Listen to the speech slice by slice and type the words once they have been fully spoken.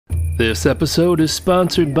This episode is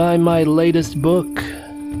sponsored by my latest book,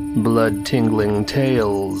 Blood Tingling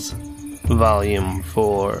Tales, Volume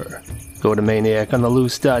 4. Go to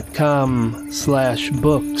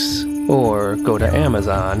maniacontheloose.com/books or go to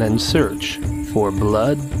Amazon and search for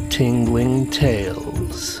Blood Tingling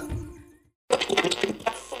Tales.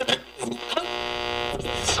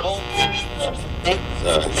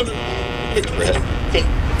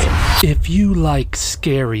 If you like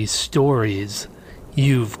scary stories,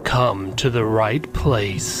 you've come to the right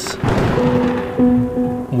place.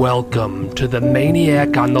 Welcome to the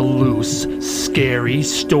Maniac on the Loose Scary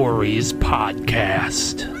Stories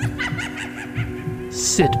podcast.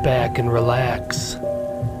 Sit back and relax.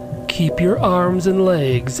 Keep your arms and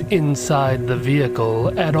legs inside the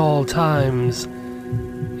vehicle at all times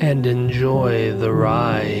and enjoy the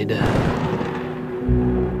ride.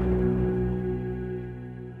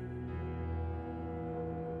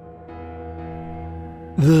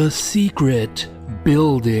 The Secret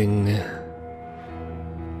Building.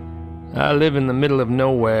 I live in the middle of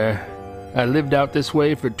nowhere. I lived out this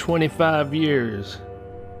way for 25 years.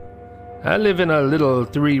 I live in a little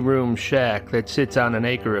 3-room shack that sits on an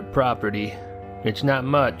acre of property. It's not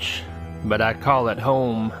much, but I call it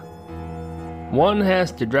home. One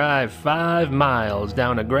has to drive 5 miles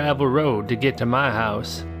down a gravel road to get to my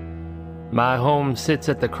house. My home sits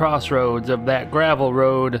at the crossroads of that gravel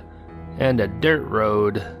road and a dirt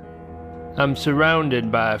road. I'm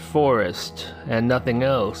surrounded by forest and nothing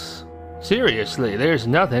else. Seriously, there's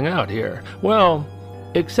nothing out here. Well,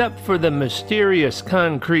 except for the mysterious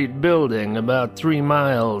concrete building about 3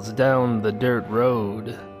 miles down the dirt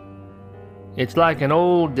road. It's like an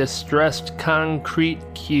old, distressed concrete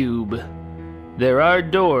cube. There are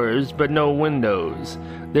doors, but no windows.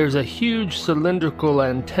 There's a huge cylindrical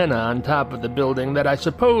antenna on top of the building that I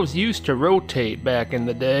suppose used to rotate back in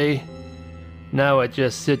the day. Now it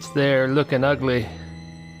just sits there looking ugly.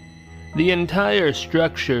 The entire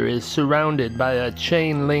structure is surrounded by a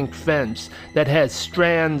chain-link fence that has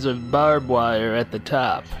strands of barbed wire at the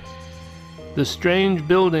top. The strange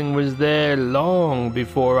building was there long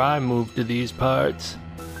before I moved to these parts,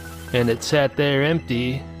 and it sat there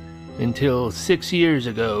empty until 6 years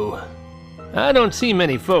ago. I don't see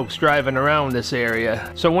many folks driving around this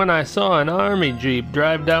area, so when I saw an army jeep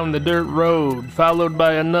drive down the dirt road, followed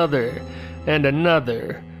by another, and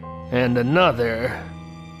another, and another,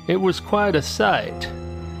 it was quite a sight.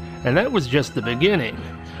 And that was just the beginning.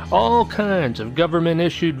 All kinds of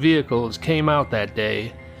government-issued vehicles came out that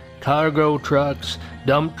day. Cargo trucks,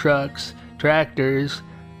 dump trucks, tractors.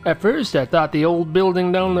 At first I thought the old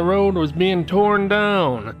building down the road was being torn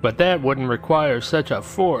down, but that wouldn't require such a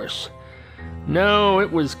force. No,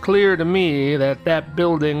 it was clear to me that that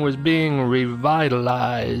building was being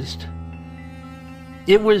revitalized.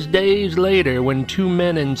 It was days later when 2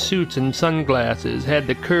 men in suits and sunglasses had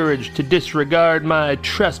the courage to disregard my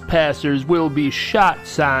 "trespassers will be shot"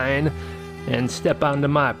 sign and step onto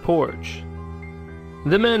my porch.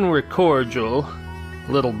 The men were cordial,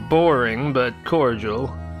 a little boring, but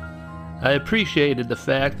cordial. I appreciated the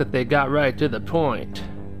fact that they got right to the point.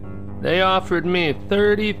 They offered me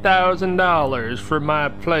 $30,000 for my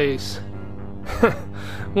place.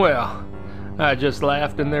 Well, I just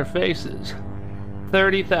laughed in their faces.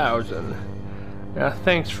 30,000.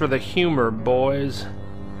 Thanks for the humor, boys.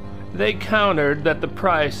 They countered that the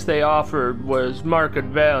price they offered was market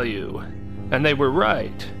value, and they were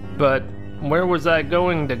right. But where was I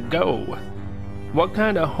going to go? What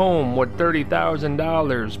kind of home would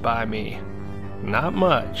 $30,000 buy me? Not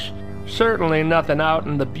much. Certainly nothing out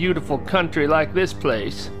in the beautiful country like this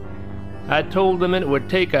place. I told them it would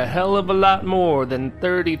take a hell of a lot more than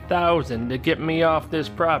 $30,000 to get me off this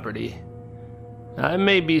property. I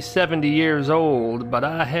may be 70 years old, but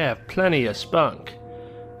I have plenty of spunk.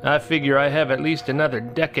 I figure I have at least another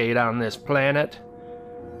decade on this planet.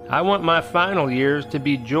 I want my final years to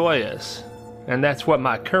be joyous, and that's what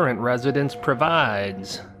my current residence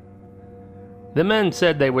provides. The men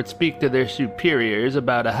said they would speak to their superiors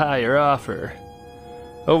about a higher offer.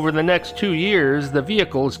 Over the next 2 years, the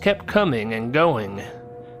vehicles kept coming and going.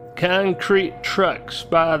 Concrete trucks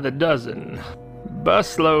by the dozen.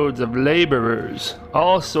 Busloads of laborers,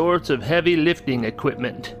 all sorts of heavy lifting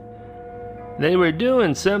equipment. They were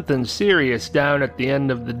doing something serious down at the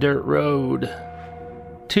end of the dirt road.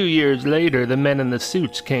 2 years later, the men in the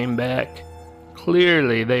suits came back.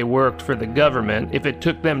 Clearly they worked for the government if it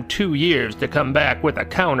took them 2 years to come back with a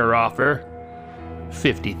counteroffer.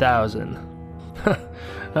 50,000.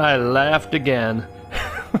 I laughed again.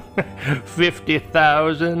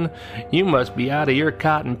 50,000? You must be out of your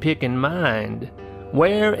cotton-picking mind.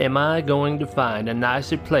 Where am I going to find a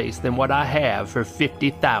nicer place than what I have for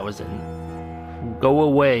 $50,000? Go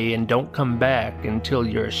away and don't come back until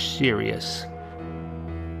you're serious.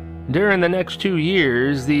 During the next 2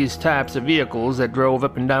 years, these types of vehicles that drove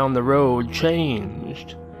up and down the road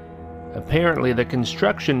changed. Apparently the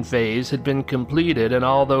construction phase had been completed and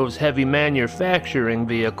all those heavy manufacturing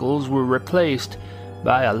vehicles were replaced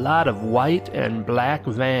by a lot of white and black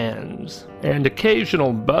vans, and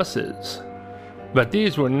occasional buses. But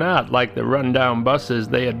these were not like the rundown buses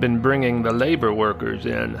they had been bringing the labor workers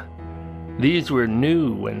in. These were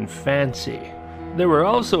new and fancy. There were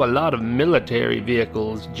also a lot of military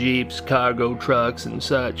vehicles, jeeps, cargo trucks, and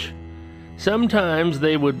such. Sometimes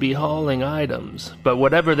they would be hauling items, but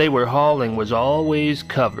whatever they were hauling was always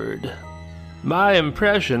covered. My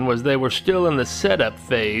impression was they were still in the setup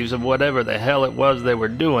phase of whatever the hell it was they were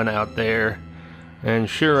doing out there. And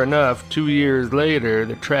sure enough, 2 years later,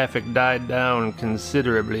 the traffic died down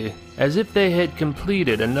considerably, as if they had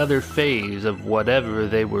completed another phase of whatever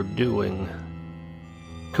they were doing.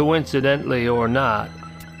 Coincidentally or not,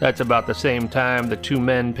 that's about the same time the two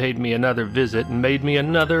men paid me another visit and made me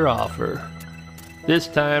another offer. This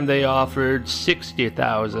time they offered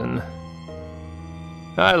 $60,000.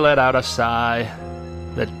 I let out a sigh,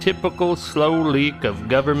 the typical slow leak of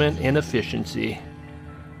government inefficiency.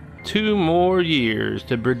 2 more years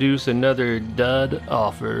to produce another dud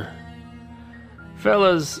offer.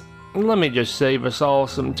 Fellas, let me just save us all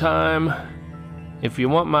some time. If you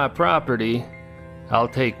want my property, I'll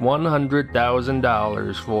take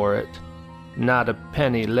 $100,000 for it, not a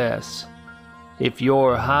penny less. If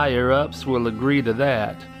your higher-ups will agree to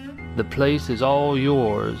that, the place is all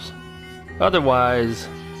yours. Otherwise,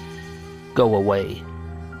 go away.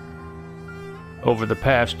 Over the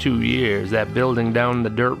past 2 years, that building down the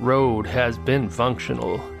dirt road has been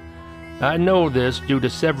functional. I know this due to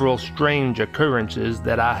several strange occurrences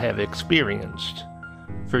that I have experienced.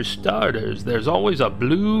 For starters, there's always a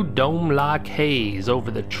blue dome-like haze over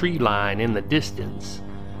the tree line in the distance,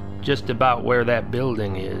 just about where that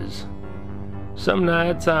building is. Some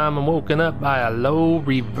nights I'm woken up by a low,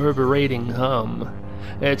 reverberating hum.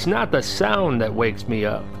 It's not the sound that wakes me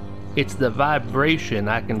up. It's the vibration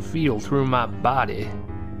I can feel through my body.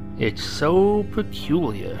 It's so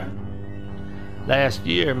peculiar. Last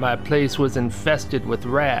year, my place was infested with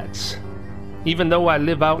rats. Even though I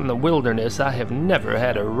live out in the wilderness, I have never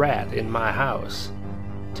had a rat in my house.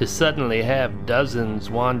 To suddenly have dozens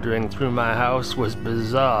wandering through my house was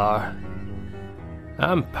bizarre.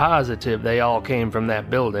 I'm positive they all came from that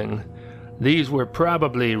building. These were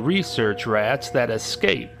probably research rats that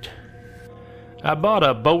escaped. I bought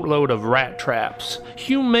a boatload of rat traps,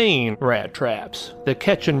 humane rat traps, the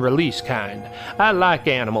catch and release kind. I like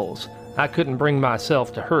animals. I couldn't bring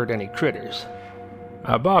myself to hurt any critters.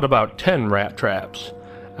 I bought about 10 rat traps.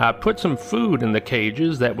 I put some food in the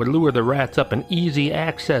cages that would lure the rats up an easy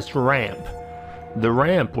access ramp. The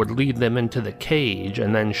ramp would lead them into the cage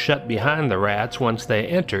and then shut behind the rats once they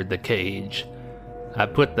entered the cage. I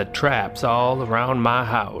put the traps all around my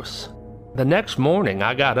house. The next morning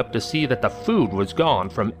I got up to see that the food was gone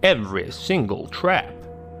from every single trap.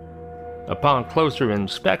 Upon closer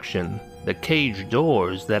inspection, the cage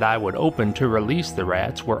doors that I would open to release the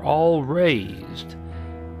rats were all raised.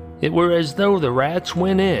 It were as though the rats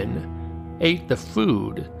went in, ate the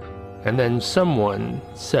food, and then someone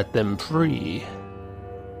set them free.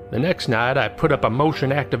 The next night I put up a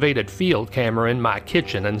motion-activated field camera in my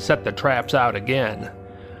kitchen and set the traps out again.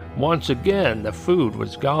 Once again the food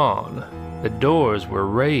was gone, the doors were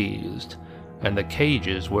raised, and the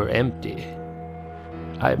cages were empty.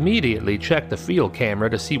 I immediately checked the field camera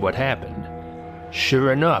to see what happened.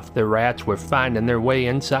 Sure enough, the rats were finding their way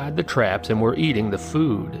inside the traps and were eating the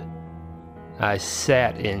food. I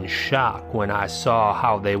sat in shock when I saw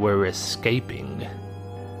how they were escaping.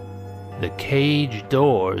 The cage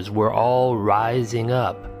doors were all rising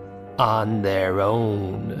up on their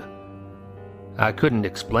own. I couldn't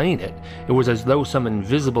explain it. It was as though some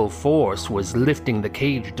invisible force was lifting the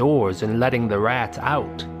cage doors and letting the rats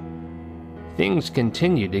out. Things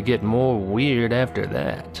continued to get more weird after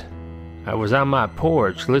that. I was on my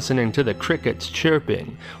porch listening to the crickets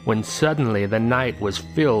chirping when suddenly the night was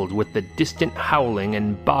filled with the distant howling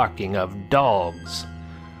and barking of dogs.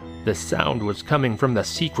 The sound was coming from the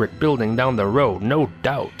secret building down the road, no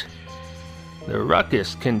doubt. The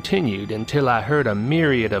ruckus continued until I heard a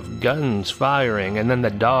myriad of guns firing, and then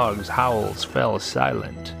the dogs' howls fell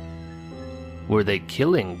silent. Were they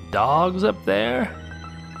killing dogs up there?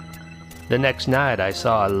 The next night I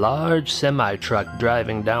saw a large semi-truck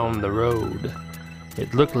driving down the road.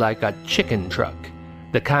 It looked like a chicken truck,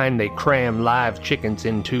 the kind they cram live chickens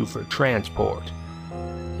into for transport.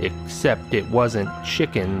 Except it wasn't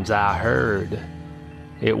chickens I heard.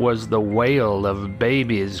 It was the wail of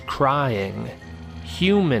babies crying.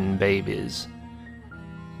 Human babies.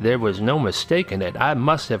 There was no mistaking it. I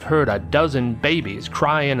must have heard a dozen babies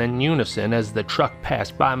crying in unison as the truck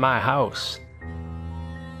passed by my house.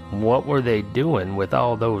 What were they doing with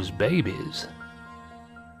all those babies?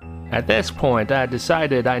 At this point, I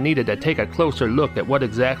decided I needed to take a closer look at what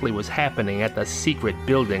exactly was happening at the secret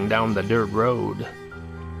building down the dirt road.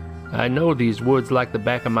 I know these woods like the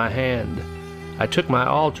back of my hand. I took my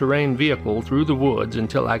all-terrain vehicle through the woods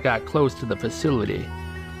until I got close to the facility.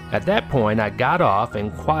 At that point, I got off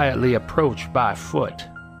and quietly approached by foot.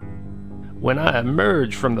 When I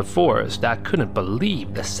emerged from the forest, I couldn't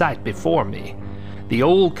believe the sight before me. The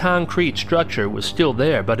old concrete structure was still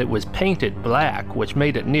there, but it was painted black, which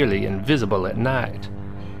made it nearly invisible at night.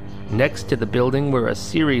 Next to the building were a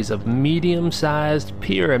series of medium-sized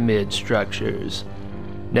pyramid structures.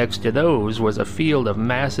 Next to those was a field of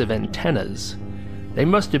massive antennas. They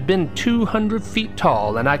must have been 200 feet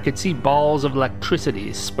tall, and I could see balls of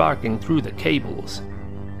electricity sparking through the cables.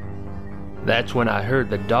 That's when I heard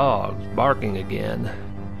the dogs barking again.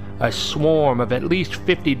 A swarm of at least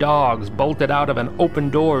 50 dogs bolted out of an open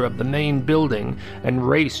door of the main building and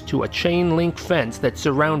raced to a chain-link fence that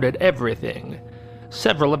surrounded everything.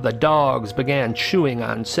 Several of the dogs began chewing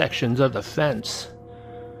on sections of the fence.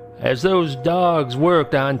 As those dogs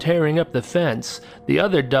worked on tearing up the fence, the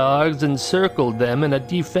other dogs encircled them in a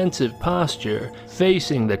defensive posture,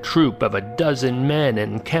 facing the troop of a dozen men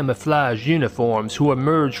in camouflage uniforms who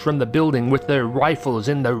emerged from the building with their rifles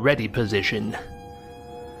in the ready position.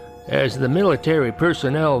 As the military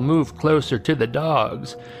personnel moved closer to the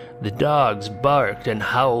dogs barked and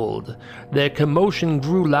howled. Their commotion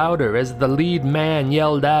grew louder as the lead man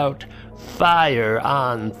yelled out, "Fire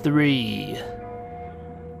on 3."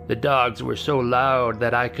 The dogs were so loud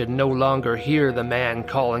that I could no longer hear the man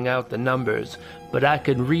calling out the numbers, but I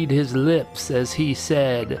could read his lips as he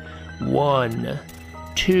said, 1,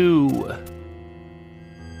 2.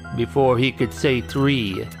 Before he could say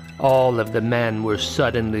 3, all of the men were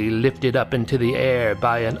suddenly lifted up into the air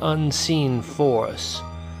by an unseen force.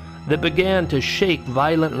 They began to shake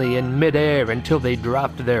violently in midair until they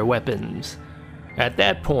dropped their weapons. At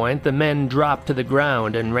that point, the men dropped to the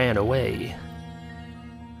ground and ran away.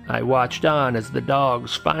 I watched on as the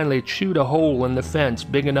dogs finally chewed a hole in the fence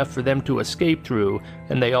big enough for them to escape through,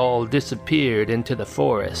 and they all disappeared into the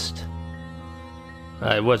forest.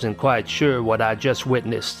 I wasn't quite sure what I just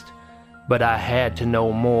witnessed, but I had to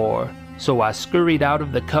know more, so I scurried out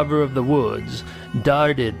of the cover of the woods,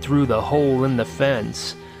 darted through the hole in the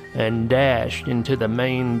fence, and dashed into the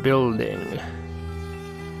main building.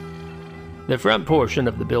 The front portion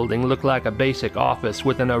of the building looked like a basic office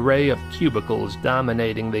with an array of cubicles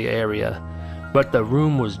dominating the area, but the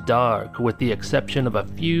room was dark with the exception of a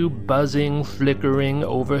few buzzing, flickering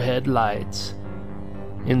overhead lights.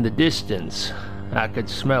 In the distance, I could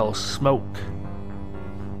smell smoke.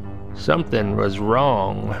 Something was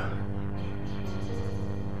wrong.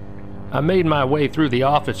 I made my way through the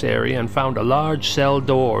office area and found a large cell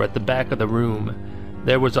door at the back of the room.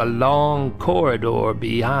 There was a long corridor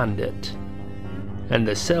behind it, and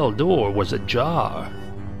the cell door was ajar.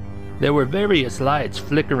 There were various lights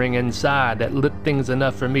flickering inside that lit things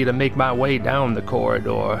enough for me to make my way down the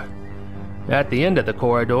corridor. At the end of the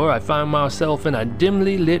corridor, I found myself in a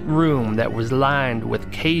dimly lit room that was lined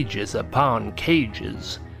with cages upon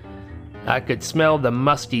cages. I could smell the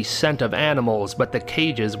musty scent of animals, but the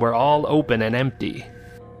cages were all open and empty.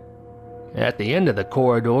 At the end of the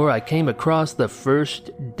corridor, I came across the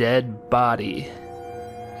first dead body.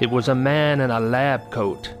 It was a man in a lab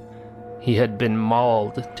coat. He had been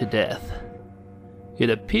mauled to death. It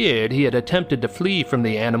appeared he had attempted to flee from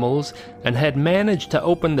the animals and had managed to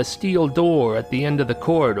open the steel door at the end of the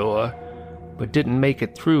corridor, but didn't make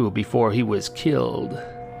it through before he was killed.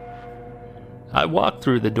 I walked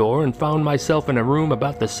through the door and found myself in a room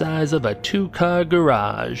about the size of a 2-car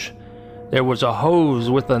garage. There was a hose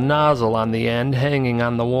with a nozzle on the end hanging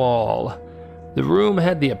on the wall. The room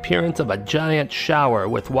had the appearance of a giant shower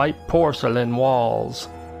with white porcelain walls.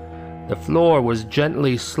 The floor was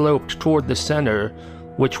gently sloped toward the center,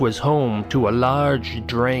 which was home to a large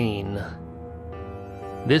drain.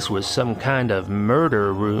 This was some kind of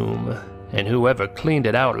murder room, and whoever cleaned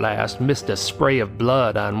it out last missed a spray of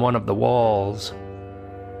blood on one of the walls.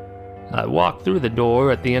 I walked through the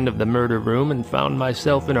door at the end of the murder room and found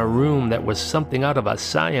myself in a room that was something out of a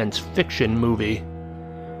science fiction movie.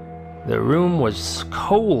 The room was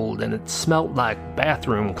cold and it smelt like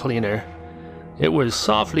bathroom cleaner. It was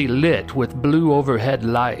softly lit with blue overhead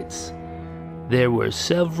lights. there were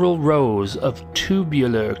several rows of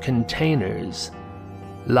tubular containers.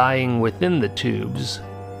 Lying within the tubes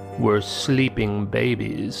were sleeping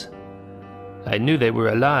babies. I knew they were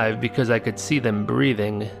alive because I could see them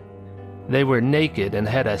breathing. They were naked and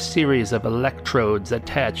had a series of electrodes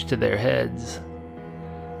attached to their heads.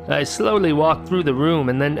 I slowly walked through the room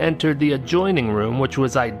and then entered the adjoining room, which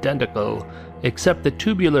was identical, except the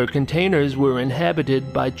tubular containers were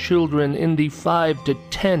inhabited by children in the 5 to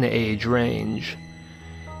 10 age range.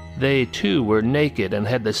 They too were naked and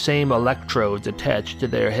had the same electrodes attached to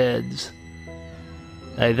their heads.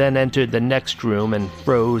 I then entered the next room and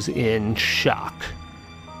froze in shock.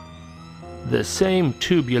 The same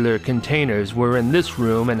tubular containers were in this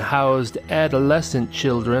room and housed adolescent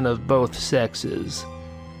children of both sexes.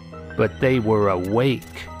 But they were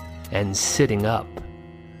awake and sitting up.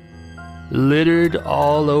 Littered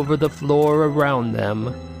all over the floor around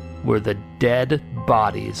them were the dead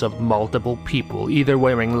bodies of multiple people, either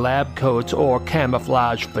wearing lab coats or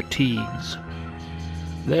camouflage fatigues.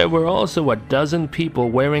 There were also a dozen people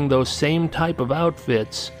wearing those same type of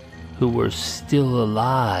outfits who were still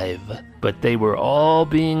alive, but they were all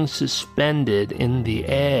being suspended in the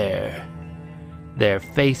air. Their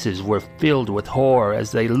faces were filled with horror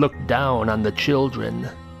as they looked down on the children.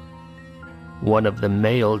 One of the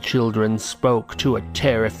male children spoke to a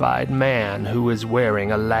terrified man who was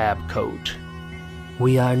wearing a lab coat.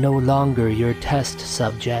 "We are no longer your test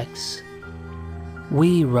subjects.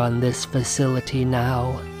 We run this facility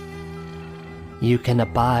now. You can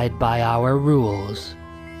abide by our rules,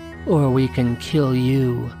 or we can kill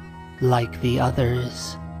you like the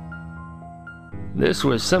others." This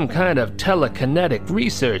was some kind of telekinetic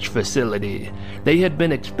research facility. They had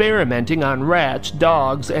been experimenting on rats,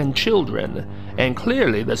 dogs, and children, and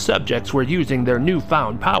clearly the subjects were using their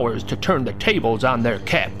newfound powers to turn the tables on their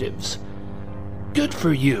captives. Good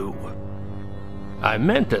for you. I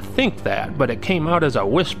meant to think that, but it came out as a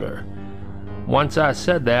whisper. Once I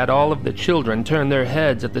said that, all of the children turned their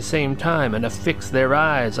heads at the same time and affixed their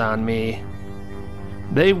eyes on me.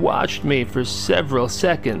 They watched me for several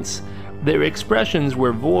seconds. Their expressions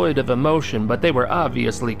were void of emotion, but they were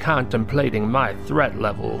obviously contemplating my threat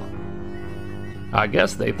level. I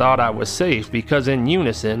guess they thought I was safe because in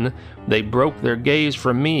unison, they broke their gaze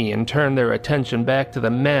from me and turned their attention back to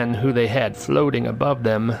the men who they had floating above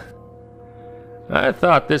them. I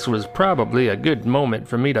thought this was probably a good moment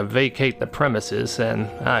for me to vacate the premises,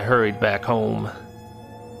 and I hurried back home.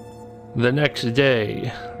 The next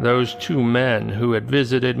day, those two men who had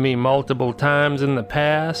visited me multiple times in the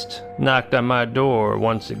past knocked on my door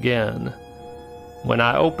once again. When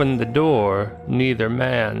I opened the door, neither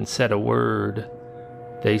man said a word.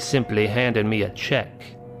 They simply handed me a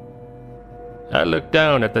check. I looked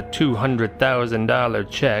down at the $200,000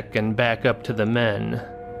 check and back up to the men.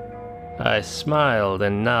 I smiled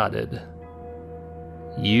and nodded.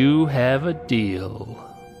 You have a deal.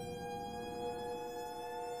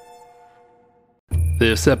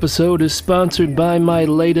 This episode is sponsored by my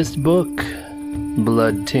latest book,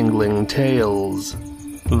 Blood-Tingling Tales,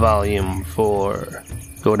 Volume 4.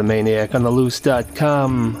 Go to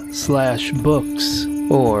maniacontheloose.com/books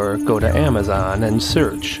or go to Amazon and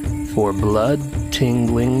search for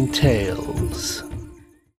Blood-Tingling Tales.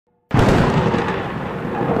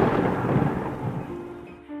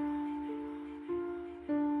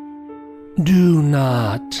 Do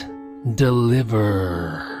not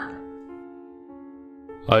deliver.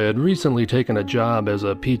 I had recently taken a job as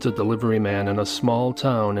a pizza delivery man in a small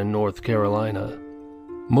town in North Carolina.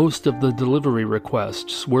 Most of the delivery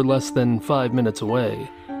requests were less than 5 minutes away.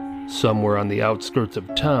 Some were on the outskirts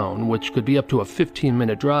of town, which could be up to a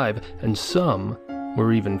 15-minute drive, and some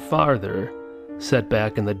were even farther, set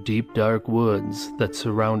back in the deep, dark woods that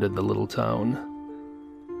surrounded the little town.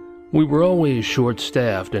 We were always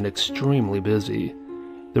short-staffed and extremely busy.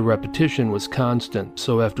 The repetition was constant,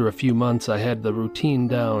 so after a few months I had the routine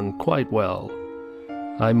down quite well.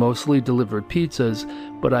 I mostly delivered pizzas,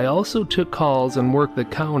 but I also took calls and worked the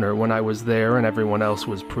counter when I was there and everyone else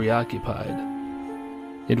was preoccupied.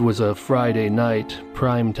 It was a Friday night,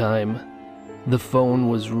 prime time. The phone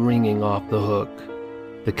was ringing off the hook.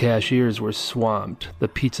 The cashiers were swamped, the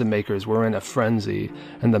pizza makers were in a frenzy,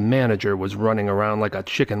 and the manager was running around like a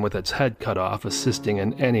chicken with its head cut off, assisting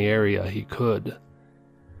in any area he could.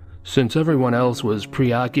 Since everyone else was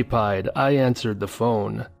preoccupied, I answered the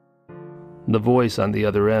phone. The voice on the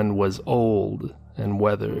other end was old and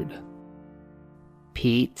weathered.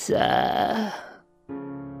 Pizza?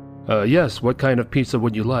 Yes, what kind of pizza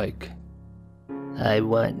would you like? I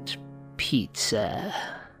want pizza.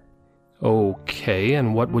 Okay,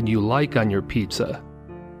 and what would you like on your pizza?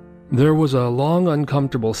 There was a long,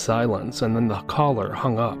 uncomfortable silence, and then the caller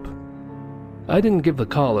hung up. I didn't give the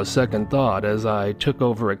call a second thought as I took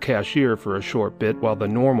over a cashier for a short bit while the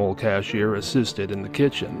normal cashier assisted in the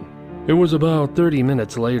kitchen. It was about 30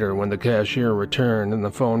 minutes later when the cashier returned and the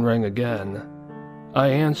phone rang again. I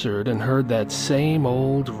answered and heard that same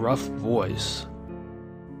old rough voice.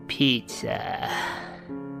 Pizza.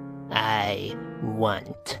 I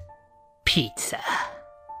want pizza.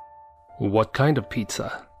 What kind of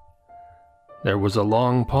pizza? There was a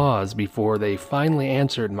long pause before they finally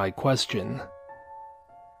answered my question.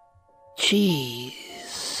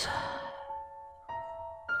 Cheese.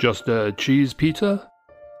 Just a cheese pizza?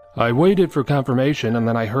 I waited for confirmation and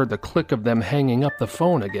then I heard the click of them hanging up the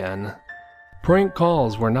phone again. Prank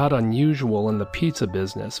calls were not unusual in the pizza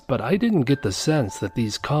business, but I didn't get the sense that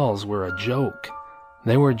these calls were a joke.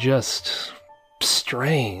 They were just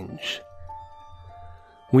strange.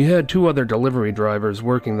 We had 2 other delivery drivers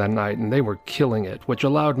working that night and they were killing it, which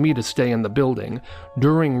allowed me to stay in the building.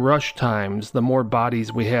 During rush times, the more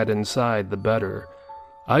bodies we had inside, the better.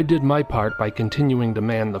 I did my part by continuing to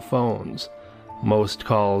man the phones. Most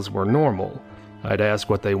calls were normal. I'd ask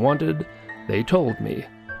what they wanted, they told me.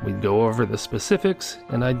 We'd go over the specifics,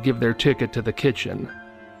 and I'd give their ticket to the kitchen.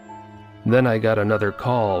 Then I got another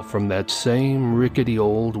call from that same rickety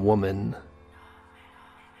old woman.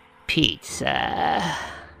 Pizza.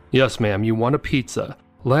 Yes, ma'am, you want a pizza.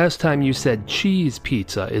 Last time you said cheese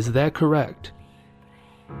pizza, is that correct?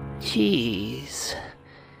 Cheese.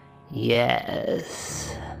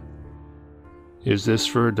 Yes. Is this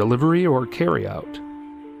for delivery or carryout?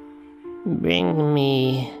 Bring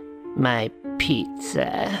me my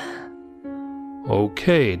pizza.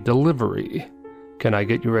 Okay, delivery. Can I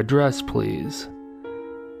get your address, please?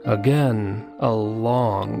 Again, a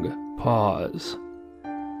long pause.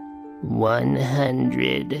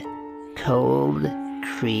 100 Cold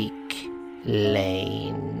Creek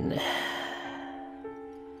Lane.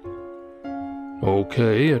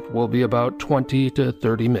 Okay, it will be about 20 to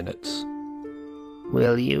 30 minutes.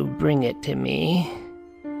 Will you bring it to me?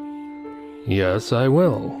 Yes, I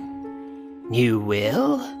will. You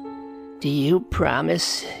will? Do you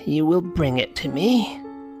promise you will bring it to me?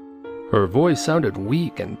 Her voice sounded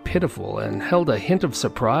weak and pitiful and held a hint of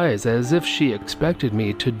surprise as if she expected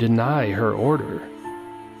me to deny her order.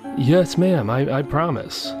 Yes, ma'am, I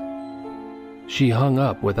promise. She hung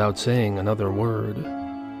up without saying another word.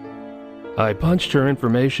 I punched her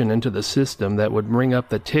information into the system that would bring up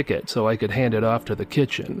the ticket so I could hand it off to the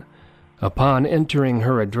kitchen. Upon entering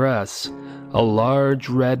her address, a large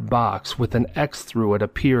red box with an X through it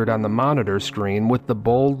appeared on the monitor screen with the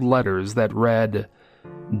bold letters that read,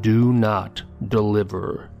 "Do not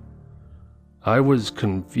deliver." I was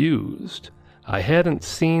confused. I hadn't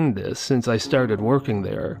seen this since I started working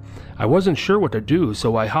there. I wasn't sure what to do,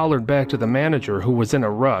 so I hollered back to the manager who was in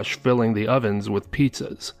a rush filling the ovens with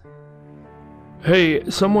pizzas. Hey,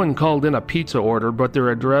 someone called in a pizza order, but their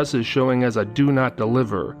address is showing as a do not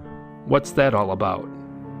deliver. What's that all about?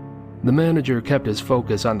 The manager kept his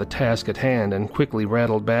focus on the task at hand and quickly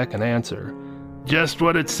rattled back an answer. Just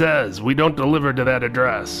what it says. We don't deliver to that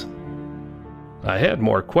address. I had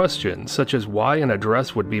more questions, such as why an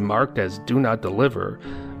address would be marked as do not deliver,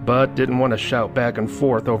 but didn't want to shout back and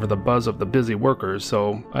forth over the buzz of the busy workers,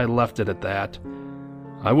 so I left it at that.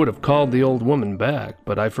 I would have called the old woman back,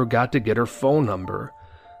 but I forgot to get her phone number.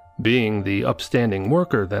 Being the upstanding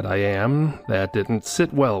worker that I am, that didn't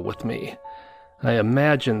sit well with me. I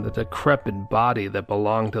imagined the decrepit body that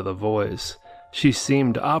belonged to the voice. She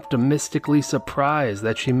seemed optimistically surprised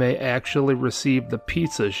that she may actually receive the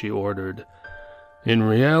pizza she ordered. In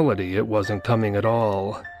reality, it wasn't coming at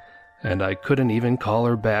all, and I couldn't even call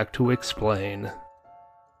her back to explain.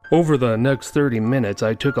 Over the next 30 minutes,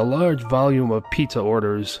 I took a large volume of pizza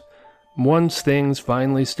orders. Once things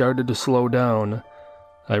finally started to slow down,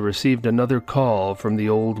 I received another call from the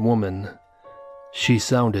old woman. She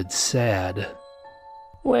sounded sad.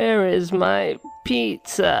 Where is my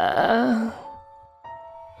pizza?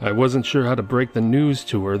 I wasn't sure how to break the news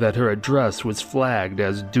to her that her address was flagged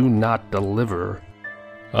as do not deliver.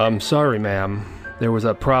 I'm sorry, ma'am. There was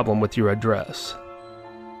a problem with your address.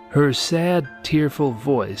 Her sad, tearful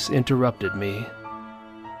voice interrupted me.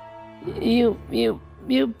 You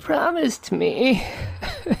promised me.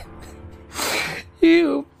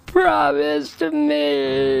 You promised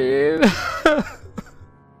me.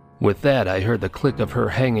 With that, I heard the click of her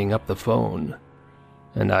hanging up the phone,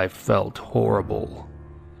 and I felt horrible.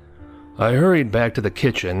 I hurried back to the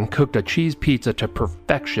kitchen, cooked a cheese pizza to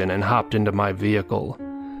perfection, and hopped into my vehicle.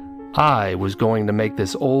 I was going to make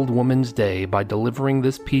this old woman's day by delivering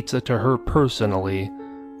this pizza to her personally,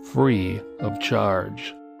 free of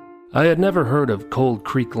charge. I had never heard of Cold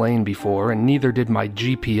Creek Lane before, and neither did my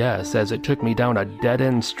GPS, as it took me down a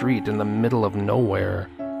dead-end street in the middle of nowhere.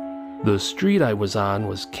 The street I was on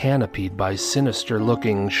was canopied by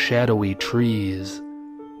sinister-looking, shadowy trees.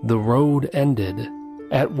 The road ended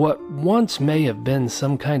at what once may have been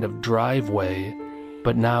some kind of driveway,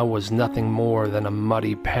 but now was nothing more than a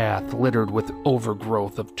muddy path littered with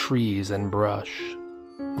overgrowth of trees and brush.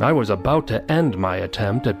 I was about to end my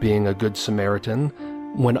attempt at being a good Samaritan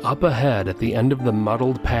when up ahead at the end of the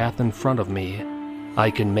muddled path in front of me,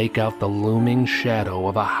 I can make out the looming shadow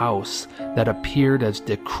of a house that appeared as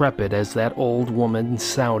decrepit as that old woman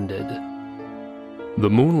sounded. The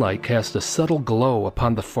moonlight cast a subtle glow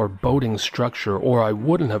upon the foreboding structure, or I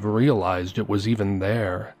wouldn't have realized it was even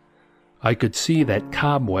there. I could see that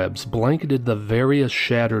cobwebs blanketed the various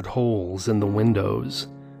shattered holes in the windows.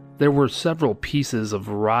 There were several pieces of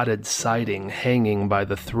rotted siding hanging by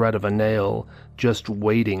the thread of a nail, just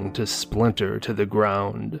waiting to splinter to the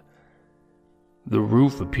ground. The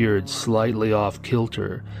roof appeared slightly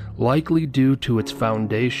off-kilter, likely due to its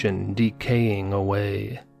foundation decaying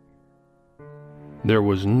away. There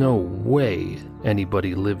was no way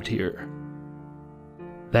anybody lived here.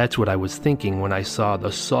 That's what I was thinking when I saw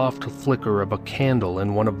the soft flicker of a candle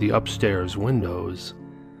in one of the upstairs windows.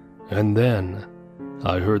 And then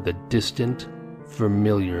I heard the distant,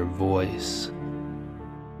 familiar voice.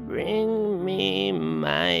 Bring me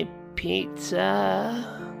my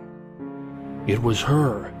pizza. It was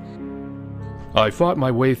her. I fought my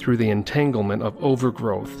way through the entanglement of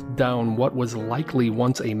overgrowth down what was likely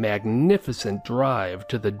once a magnificent drive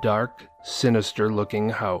to the dark, sinister-looking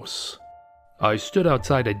house. I stood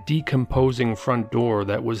outside a decomposing front door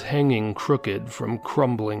that was hanging crooked from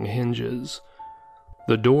crumbling hinges.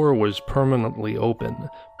 The door was permanently open,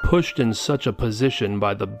 pushed in such a position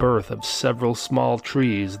by the birth of several small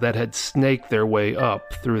trees that had snaked their way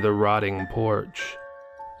up through the rotting porch.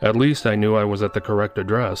 At least I knew I was at the correct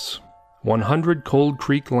address. 100 Cold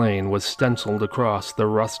Creek Lane was stenciled across the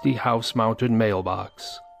rusty house-mounted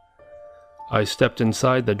mailbox. I stepped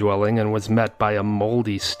inside the dwelling and was met by a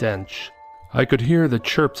moldy stench. I could hear the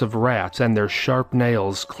chirps of rats and their sharp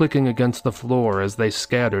nails clicking against the floor as they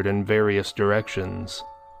scattered in various directions.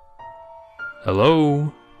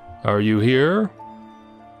 "Hello? Are you here?"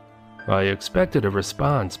 I expected a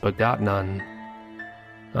response, but got none.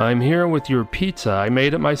 "I'm here with your pizza. I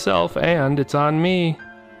made it myself, and it's on me."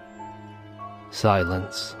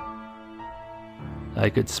 Silence. I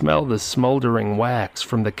could smell the smoldering wax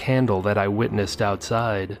from the candle that I witnessed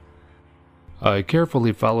outside. I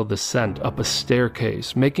carefully followed the scent up a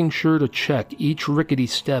staircase, making sure to check each rickety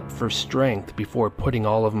step for strength before putting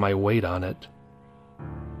all of my weight on it.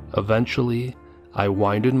 Eventually, I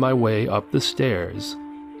winded my way up the stairs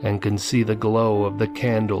and can see the glow of the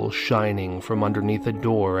candle shining from underneath a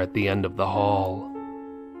door at the end of the hall.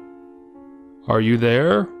 "Are you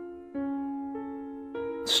there?"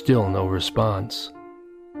 Still no response,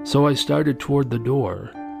 so I started toward the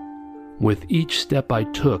door. With each step I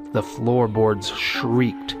took, the floorboards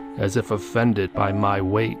shrieked as if offended by my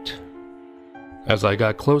weight. As I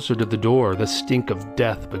got closer to the door, the stink of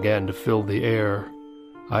death began to fill the air.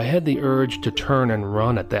 I had the urge to turn and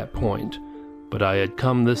run at that point, but I had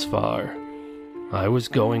come this far. I was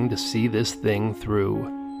going to see this thing through.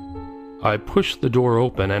 I pushed the door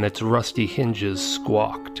open and its rusty hinges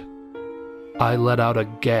squawked. I let out a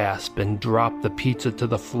gasp and dropped the pizza to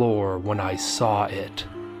the floor when I saw it.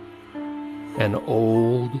 An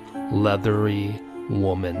old, leathery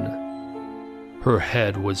woman. Her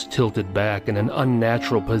head was tilted back in an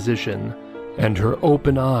unnatural position, and her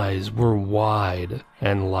open eyes were wide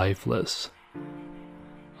and lifeless.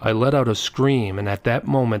 I let out a scream, and at that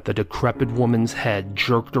moment the decrepit woman's head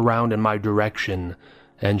jerked around in my direction,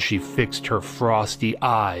 and she fixed her frosty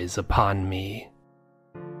eyes upon me.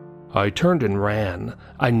 I turned and ran.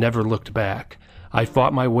 I never looked back. I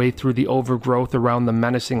fought my way through the overgrowth around the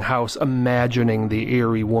menacing house, imagining the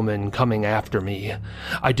eerie woman coming after me.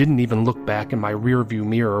 I didn't even look back in my rearview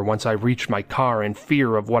mirror once I reached my car in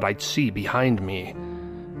fear of what I'd see behind me.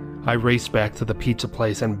 I raced back to the pizza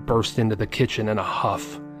place and burst into the kitchen in a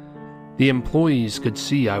huff. The employees could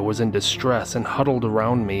see I was in distress and huddled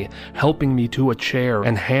around me, helping me to a chair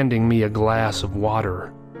and handing me a glass of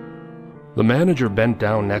water. The manager bent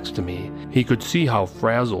down next to me. He could see how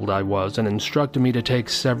frazzled I was and instructed me to take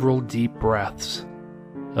several deep breaths.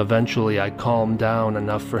 Eventually, I calmed down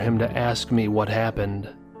enough for him to ask me what happened.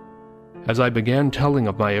 As I began telling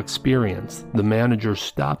of my experience, the manager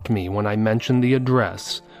stopped me when I mentioned the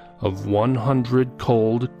address of 100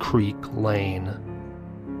 Cold Creek Lane.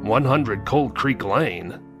 100 Cold Creek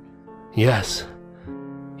Lane? Yes.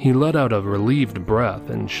 He let out a relieved breath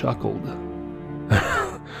and chuckled.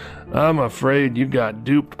 I'm afraid you got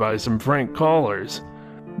duped by some Frank callers.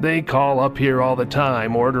 They call up here all the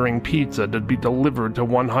time ordering pizza to be delivered to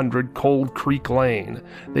 100 Cold Creek Lane.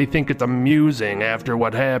 They think it's amusing after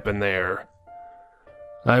what happened there.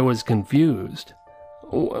 I was confused.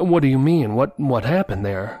 What do you mean? What happened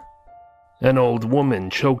there? An old woman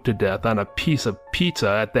choked to death on a piece of pizza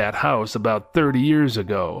at that house about 30 years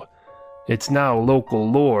ago. It's now local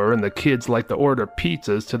lore, and the kids like to order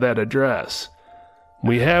pizzas to that address.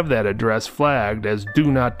 We have that address flagged as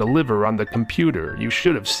do not deliver on the computer. You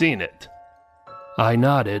should have seen it. I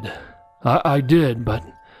nodded. I did, but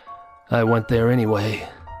I went there anyway.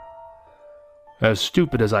 As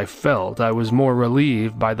stupid as I felt, I was more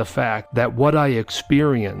relieved by the fact that what I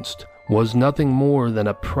experienced was nothing more than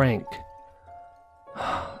a prank.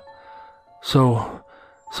 So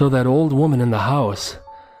that old woman in the house,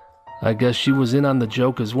 I guess she was in on the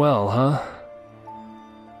joke as well, huh?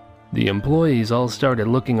 The employees all started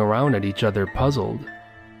looking around at each other, puzzled.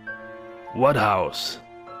 What house?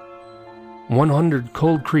 100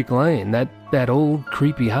 Cold Creek Lane, that old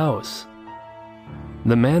creepy house.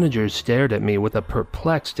 The manager stared at me with a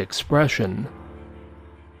perplexed expression.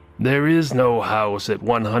 There is no house at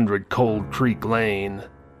 100 Cold Creek Lane.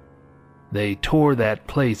 They tore that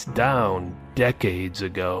place down decades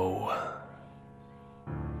ago.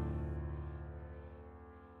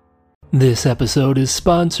 This episode is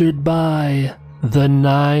sponsored by The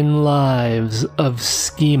 9 Lives of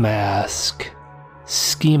Ski Mask.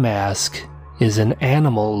 Ski Mask is an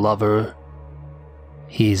animal lover.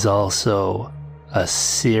 He's also a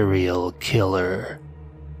serial killer.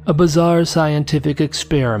 A bizarre scientific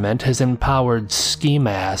experiment has empowered Ski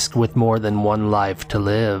Mask with more than one life to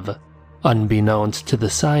live. Unbeknownst to the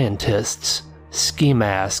scientists, Ski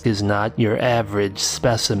Mask is not your average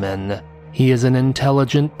specimen. He is an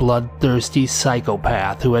intelligent, bloodthirsty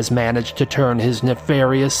psychopath who has managed to turn his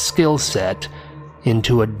nefarious skill set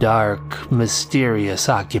into a dark, mysterious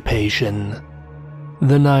occupation.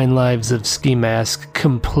 The 9 Lives of Ski Mask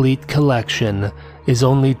Complete Collection is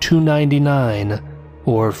only $2.99,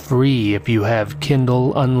 or free if you have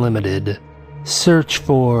Kindle Unlimited. Search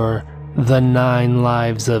for The 9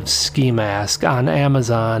 Lives of Ski Mask on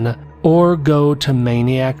Amazon, or go to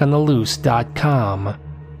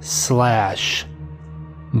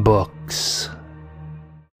maniacontheloose.com/books.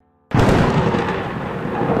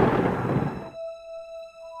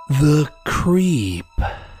 The Creep.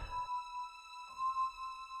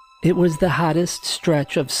 It was the hottest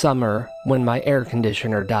stretch of summer when my air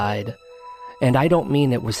conditioner died. And I don't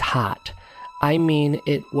mean it was hot. I mean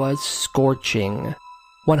it was scorching.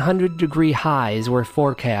 100-degree highs were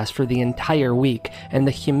forecast for the entire week, and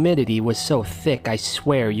the humidity was so thick I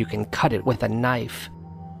swear you can cut it with a knife.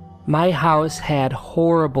 My house had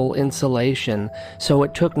horrible insulation, so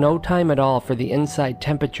it took no time at all for the inside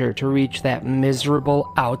temperature to reach that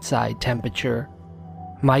miserable outside temperature.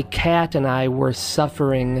 My cat and I were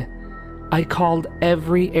suffering. I called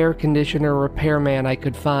every air conditioner repairman I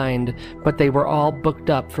could find, but they were all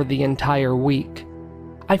booked up for the entire week.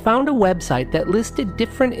 I found a website that listed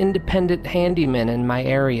different independent handymen in my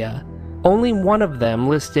area. Only one of them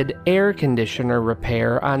listed air conditioner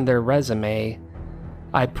repair on their resume.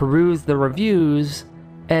 I perused the reviews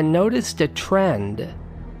and noticed a trend.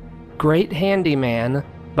 Great handyman,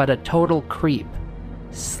 but a total creep.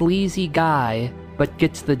 Sleazy guy, but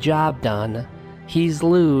gets the job done. He's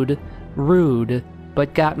lewd, rude,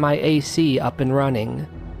 but got my AC up and running.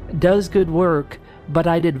 Does good work, but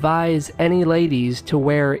I'd advise any ladies to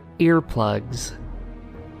wear earplugs.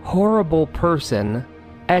 Horrible person,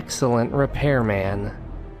 excellent repairman.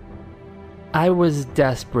 I was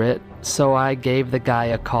desperate, so I gave the guy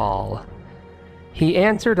a call. He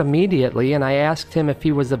answered immediately, and I asked him if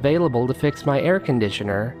he was available to fix my air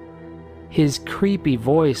conditioner. His creepy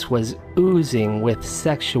voice was oozing with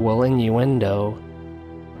sexual innuendo.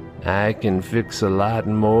 I can fix a lot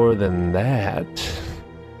more than that.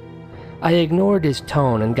 I ignored his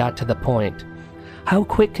tone and got to the point. How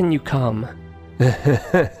quick can you come?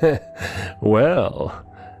 Well,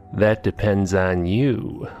 that depends on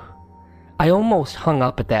you. I almost hung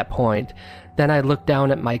up at that point. Then I looked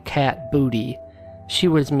down at my cat, Booty. She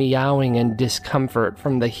was meowing in discomfort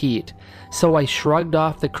from the heat, so I shrugged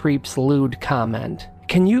off the creep's lewd comment.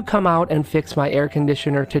 Can you come out and fix my air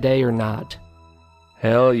conditioner today or not?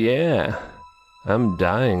 Hell yeah. I'm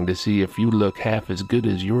dying to see if you look half as good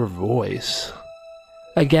as your voice.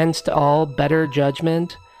 Against all better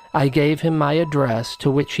judgment, I gave him my address, to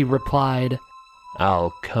which he replied,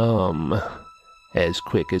 I'll come as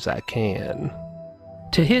quick as I can.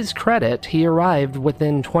 To his credit, he arrived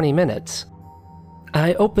within 20 minutes.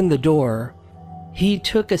 I opened the door. He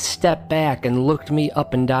took a step back and looked me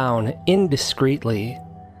up and down indiscreetly.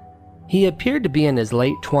 He appeared to be in his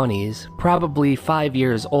late 20s, probably 5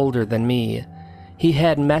 years older than me. He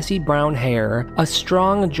had messy brown hair, a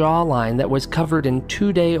strong jawline that was covered in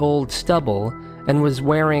 2-day-old stubble, and was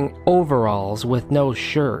wearing overalls with no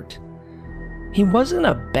shirt. He wasn't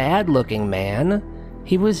a bad-looking man.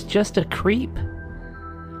 He was just a creep.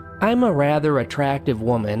 I'm a rather attractive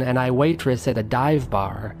woman, and I waitress at a dive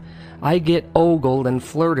bar. I get ogled and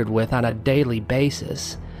flirted with on a daily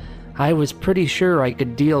basis. I was pretty sure I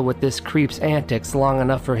could deal with this creep's antics long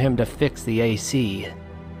enough for him to fix the AC.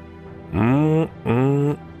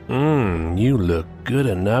 You look good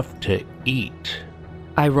enough to eat.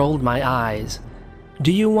 I rolled my eyes.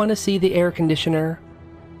 Do you want to see the air conditioner?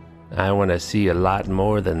 I want to see a lot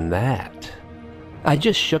more than that. I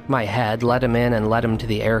just shook my head, let him in, and led him to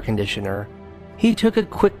the air conditioner. He took a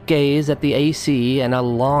quick gaze at the AC and a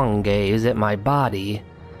long gaze at my body.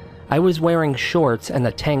 I was wearing shorts and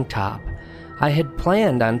a tank top. I had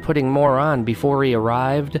planned on putting more on before he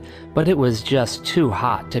arrived, but it was just too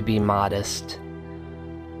hot to be modest.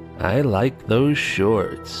 I like those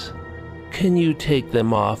shorts. Can you take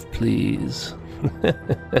them off, please?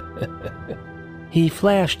 He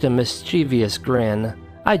flashed a mischievous grin.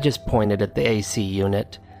 I just pointed at the AC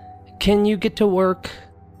unit. Can you get to work?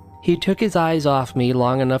 He took his eyes off me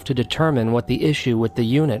long enough to determine what the issue with the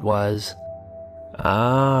unit was.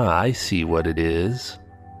 Ah, I see what it is.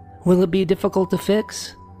 Will it be difficult to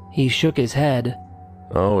fix? He shook his head.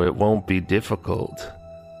 Oh, it won't be difficult,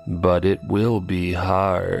 but it will be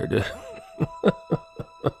hard.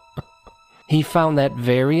 He found that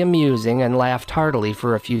very amusing and laughed heartily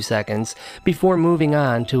for a few seconds before moving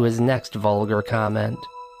on to his next vulgar comment.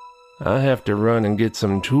 I have to run and get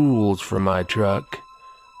some tools for my truck.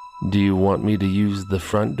 Do you want me to use the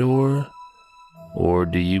front door? Or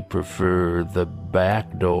do you prefer the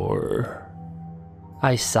back door?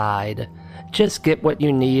 I sighed. Just get what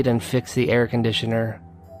you need and fix the air conditioner.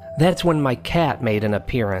 That's when my cat made an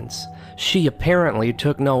appearance. She apparently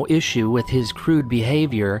took no issue with his crude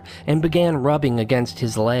behavior and began rubbing against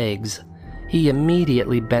his legs. He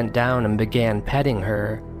immediately bent down and began petting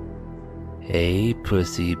her. Hey,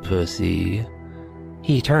 pussy, pussy.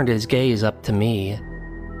 He turned his gaze up to me.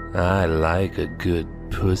 I like a good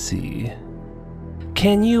pussy.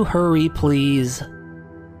 Can you hurry, please?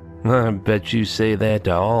 I bet you say that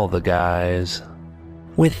to all the guys.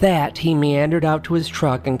 With that, he meandered out to his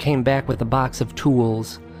truck and came back with a box of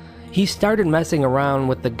tools. He started messing around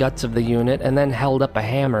with the guts of the unit and then held up a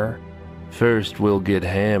hammer. First we'll get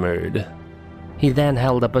hammered. He then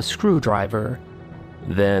held up a screwdriver.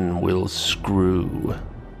 Then we'll screw.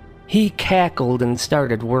 He cackled and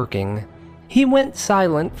started working. He went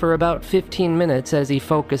silent for about 15 minutes as he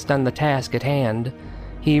focused on the task at hand.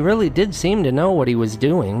 He really did seem to know what he was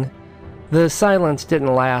doing. The silence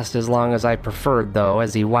didn't last as long as I preferred, though,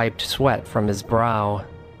 as he wiped sweat from his brow.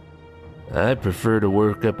 I prefer to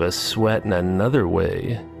work up a sweat in another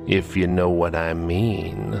way, if you know what I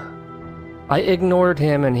mean. I ignored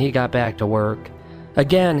him and he got back to work.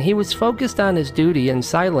 Again, he was focused on his duty and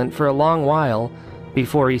silent for a long while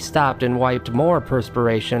before he stopped and wiped more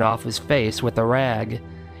perspiration off his face with a rag.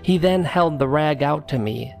 He then held the rag out to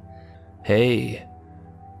me. Hey,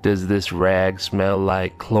 does this rag smell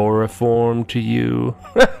like chloroform to you?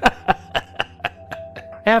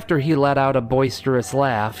 After he let out a boisterous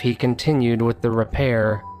laugh, he continued with the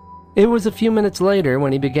repair. It was a few minutes later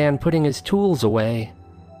when he began putting his tools away.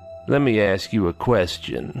 Let me ask you a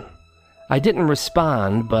question. I didn't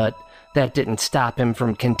respond, but that didn't stop him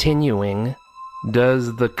from continuing.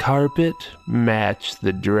 Does the carpet match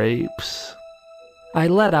the drapes? I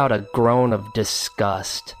let out a groan of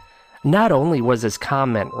disgust. Not only was his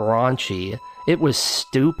comment raunchy, it was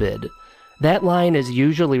stupid. That line is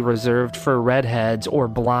usually reserved for redheads or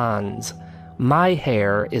blondes. My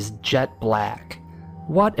hair is jet black.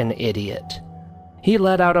 What an idiot. He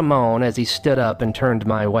let out a moan as he stood up and turned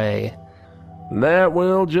my way. That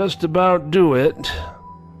will just about do it.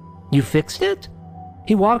 You fixed it?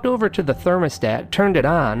 He walked over to the thermostat, turned it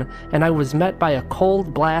on, and I was met by a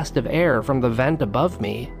cold blast of air from the vent above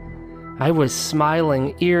me. I was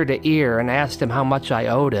smiling ear to ear and asked him how much I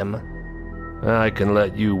owed him. I can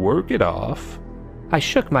let you work it off. I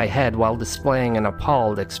shook my head while displaying an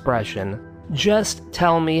appalled expression. Just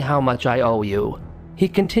tell me how much I owe you. He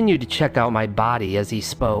continued to check out my body as he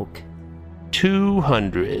spoke.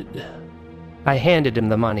 200. I handed him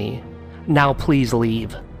the money. Now please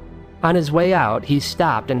leave. On his way out, he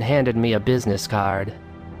stopped and handed me a business card.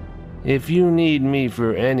 If you need me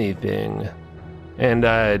for anything, And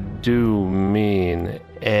I do mean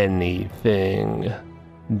anything.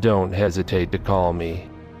 Don't hesitate to call me.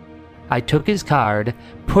 I took his card,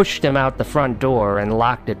 pushed him out the front door, and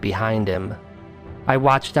locked it behind him. I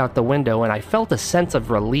watched out the window and I felt a sense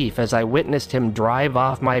of relief as I witnessed him drive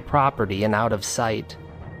off my property and out of sight.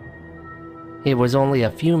 It was only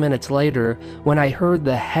a few minutes later when I heard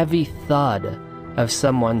the heavy thud of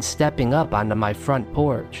someone stepping up onto my front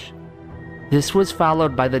porch. This was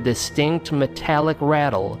followed by the distinct metallic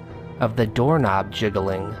rattle of the doorknob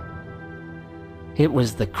jiggling. It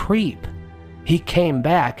was the creep. He came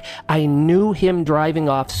back. I knew him driving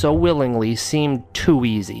off so willingly seemed too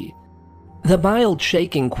easy. The mild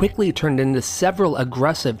shaking quickly turned into several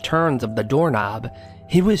aggressive turns of the doorknob.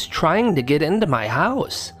 He was trying to get into my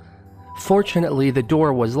house. Fortunately, the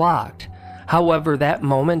door was locked. However, that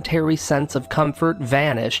momentary sense of comfort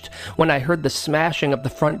vanished when I heard the smashing of the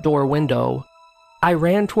front door window. I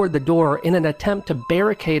ran toward the door in an attempt to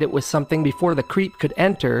barricade it with something before the creep could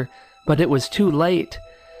enter, but it was too late.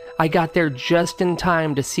 I got there just in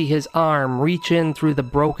time to see his arm reach in through the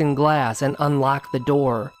broken glass and unlock the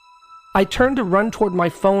door. I turned to run toward my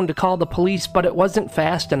phone to call the police, but it wasn't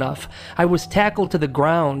fast enough. I was tackled to the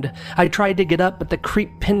ground. I tried to get up, but the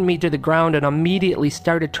creep pinned me to the ground and immediately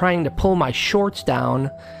started trying to pull my shorts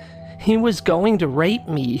down. He was going to rape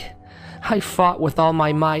me. I fought with all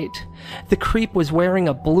my might. The creep was wearing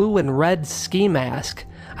a blue and red ski mask.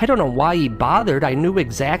 I don't know why he bothered. I knew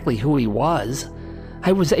exactly who he was.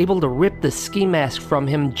 I was able to rip the ski mask from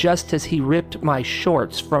him just as he ripped my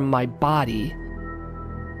shorts from my body.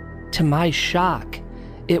 To my shock,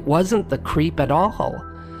 it wasn't the creep at all.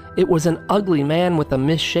 It was an ugly man with a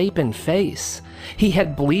misshapen face. He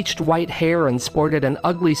had bleached white hair and sported an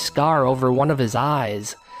ugly scar over one of his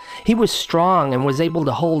eyes. He was strong and was able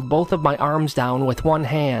to hold both of my arms down with one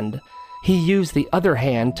hand. He used the other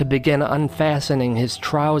hand to begin unfastening his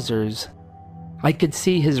trousers. I could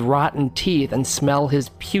see his rotten teeth and smell his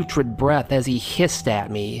putrid breath as he hissed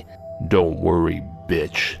at me. Don't worry,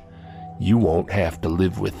 bitch. You won't have to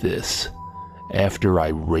live with this. After I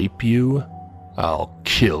rape you, I'll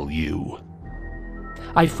kill you.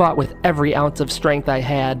 I fought with every ounce of strength I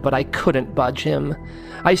had, but I couldn't budge him.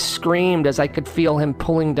 I screamed as I could feel him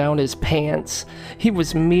pulling down his pants. He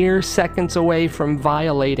was mere seconds away from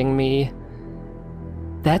violating me.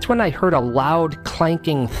 That's when I heard a loud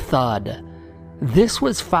clanking thud. This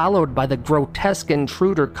was followed by the grotesque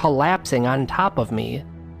intruder collapsing on top of me.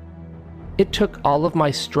 It took all of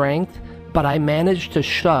my strength, but I managed to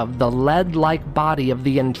shove the lead-like body of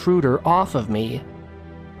the intruder off of me.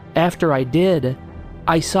 After I did,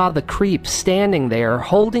 I saw the creep standing there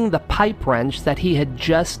holding the pipe wrench that he had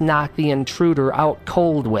just knocked the intruder out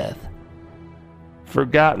cold with.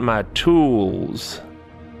 Forgot my tools.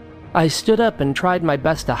 I stood up and tried my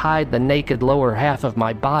best to hide the naked lower half of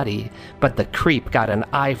my body, but the creep got an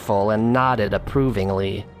eyeful and nodded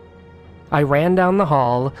approvingly. I ran down the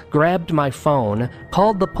hall, grabbed my phone,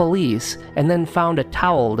 called the police, and then found a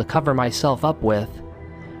towel to cover myself up with.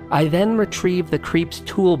 I then retrieved the creep's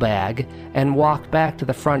tool bag and walked back to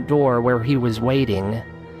the front door where he was waiting.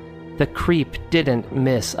 The creep didn't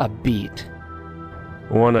miss a beat.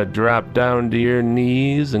 Wanna drop down to your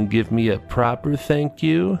knees and give me a proper thank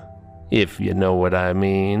you? If you know what I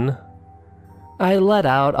mean. I let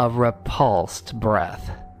out a repulsed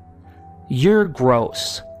breath. You're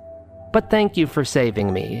gross. But thank you for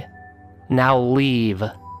saving me. Now leave,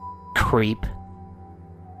 creep.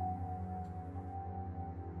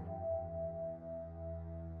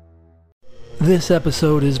 This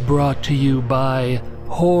episode is brought to you by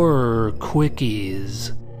Horror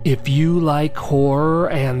Quickies. If you like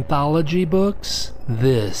horror anthology books,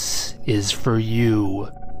 this is for you.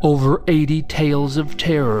 Over 80 tales of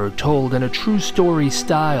terror told in a true story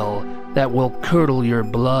style that will curdle your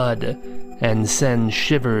blood and send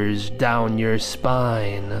shivers down your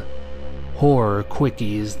spine. Horror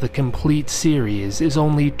Quickies, the complete series, is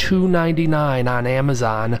only $2.99 on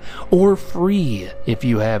Amazon, or free if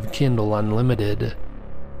you have Kindle Unlimited.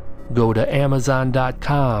 Go to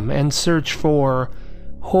Amazon.com and search for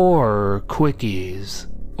Horror Quickies,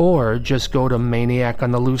 or just go to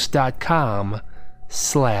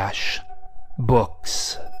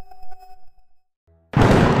maniacontheloose.com/books.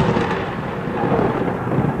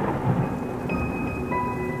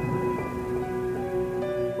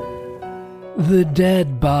 The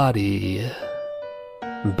dead body.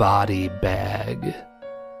 Body bag.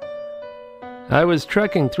 I was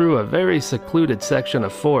trekking through a very secluded section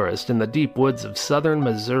of forest in the deep woods of southern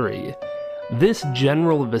Missouri. This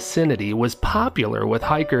general vicinity was popular with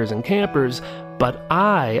hikers and campers, but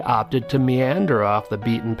I opted to meander off the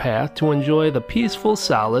beaten path to enjoy the peaceful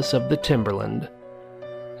solace of the timberland.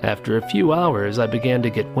 After a few hours, I began to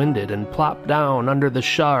get winded and plopped down under the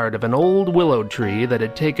shard of an old willow tree that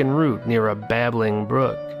had taken root near a babbling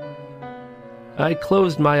brook. I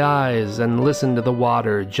closed my eyes and listened to the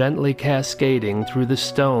water gently cascading through the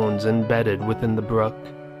stones embedded within the brook.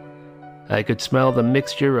 I could smell the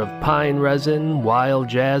mixture of pine resin, wild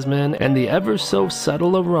jasmine, and the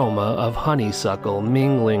ever-so-subtle aroma of honeysuckle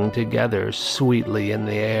mingling together sweetly in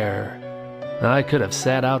the air. I could have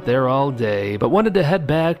sat out there all day, but wanted to head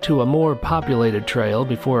back to a more populated trail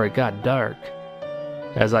before it got dark.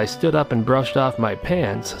 As I stood up and brushed off my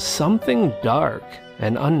pants, something dark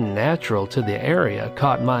and unnatural to the area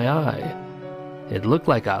caught my eye. It looked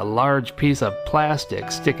like a large piece of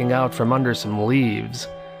plastic sticking out from under some leaves.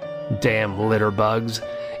 Damn litter bugs.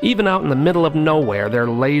 Even out in the middle of nowhere, their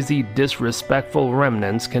lazy, disrespectful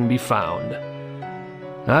remnants can be found.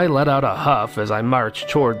 I let out a huff as I marched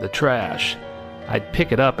toward the trash. I'd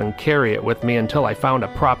pick it up and carry it with me until I found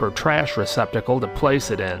a proper trash receptacle to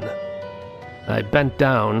place it in. I bent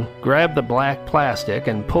down, grabbed the black plastic,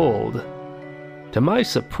 and pulled. To my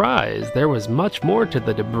surprise, there was much more to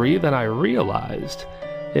the debris than I realized.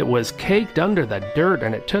 It was caked under the dirt,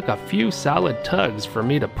 and it took a few solid tugs for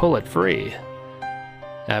me to pull it free.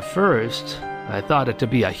 At first, I thought it to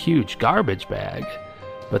be a huge garbage bag,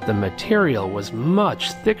 but the material was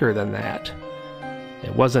much thicker than that.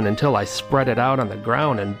 It wasn't until I spread it out on the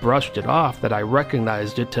ground and brushed it off that I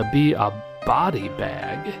recognized it to be a body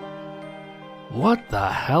bag. What the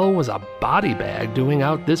hell was a body bag doing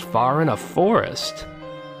out this far in a forest?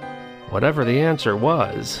 Whatever the answer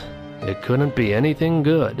was, it couldn't be anything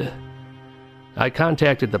good. I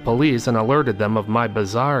contacted the police and alerted them of my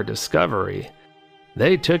bizarre discovery.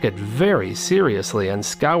 They took it very seriously and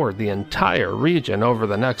scoured the entire region over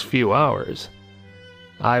the next few hours.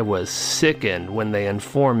 I was sickened when they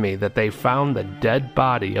informed me that they found the dead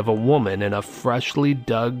body of a woman in a freshly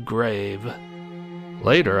dug grave.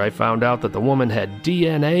 Later, I found out that the woman had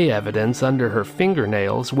DNA evidence under her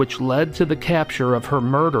fingernails, which led to the capture of her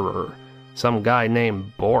murderer, some guy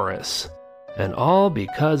named Boris. And all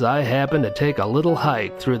because I happened to take a little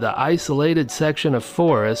hike through the isolated section of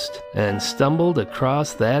forest and stumbled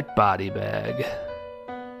across that body bag.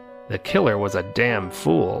 The killer was a damn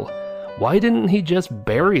fool. Why didn't he just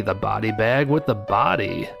bury the body bag with the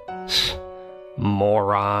body?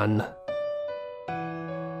 Moron.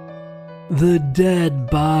 The dead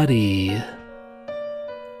body.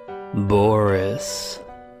 Boris.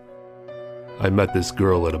 I met this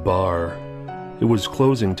girl at a bar. It was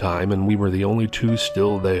closing time and we were the only two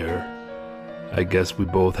still there. I guess we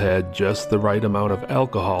both had just the right amount of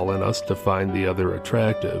alcohol in us to find the other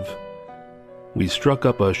attractive. We struck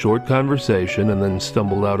up a short conversation and then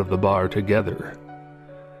stumbled out of the bar together.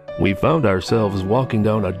 We found ourselves walking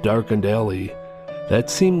down a darkened alley. That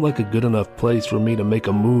seemed like a good enough place for me to make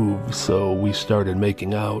a move, so we started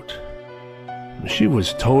making out. She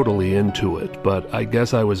was totally into it, but I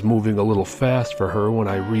guess I was moving a little fast for her when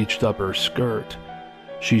I reached up her skirt.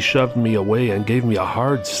 She shoved me away and gave me a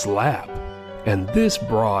hard slap. And this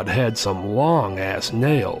broad had some long-ass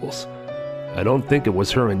nails. I don't think it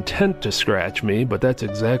was her intent to scratch me, but that's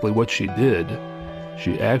exactly what she did.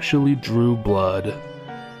 She actually drew blood.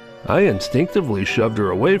 I instinctively shoved her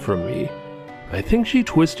away from me. I think she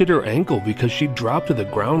twisted her ankle because she dropped to the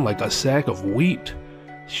ground like a sack of wheat.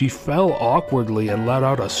 She fell awkwardly and let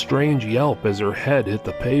out a strange yelp as her head hit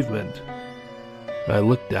the pavement. I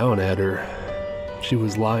looked down at her. She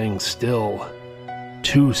was lying still.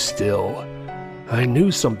 Too still. I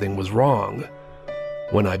knew something was wrong.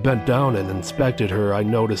 When I bent down and inspected her, I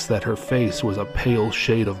noticed that her face was a pale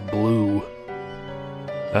shade of blue.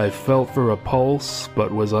 I felt for a pulse,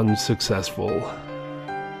 but was unsuccessful.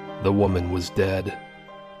 The woman was dead.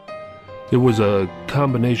 It was a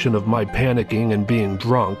combination of my panicking and being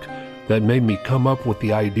drunk that made me come up with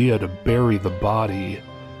the idea to bury the body.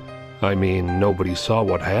 I mean, nobody saw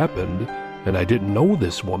what happened, and I didn't know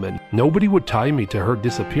this woman. Nobody would tie me to her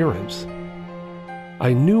disappearance.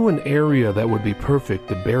 I knew an area that would be perfect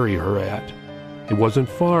to bury her at. It wasn't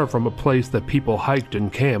far from a place that people hiked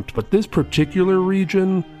and camped, but this particular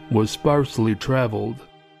region was sparsely traveled.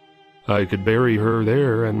 I could bury her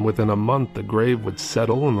there, and within a month the grave would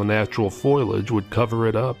settle and the natural foliage would cover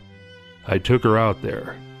it up. I took her out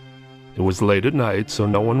there. It was late at night, so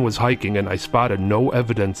no one was hiking, and I spotted no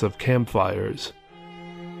evidence of campfires.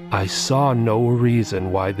 I saw no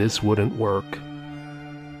reason why this wouldn't work.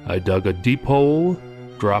 I dug a deep hole,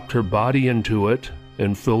 dropped her body into it,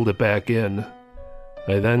 and filled it back in.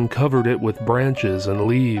 I then covered it with branches and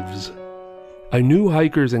leaves. I knew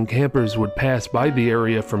hikers and campers would pass by the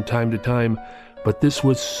area from time to time, but this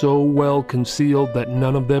was so well concealed that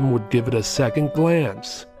none of them would give it a second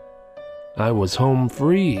glance. I was home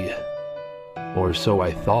free. Or so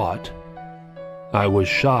I thought. I was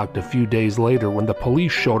shocked a few days later when the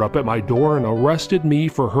police showed up at my door and arrested me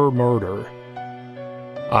for her murder.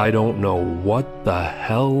 I don't know what the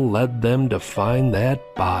hell led them to find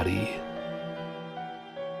that body.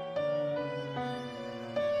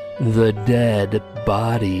 The dead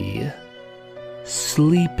body.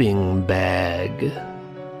 Sleeping bag.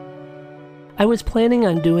 I was planning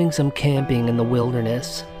on doing some camping in the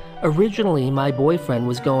wilderness. Originally, my boyfriend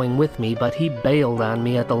was going with me, but he bailed on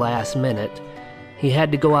me at the last minute. He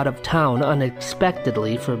had to go out of town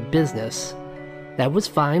unexpectedly for business. That was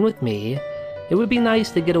fine with me. It would be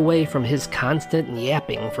nice to get away from his constant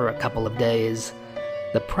yapping for a couple of days.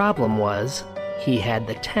 The problem was, he had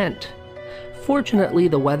the tent. Fortunately,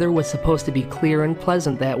 the weather was supposed to be clear and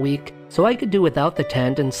pleasant that week, so I could do without the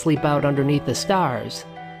tent and sleep out underneath the stars.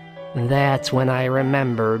 That's when I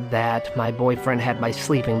remembered that my boyfriend had my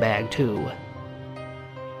sleeping bag too.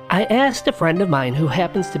 I asked a friend of mine who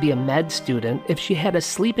happens to be a med student if she had a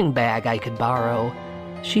sleeping bag I could borrow.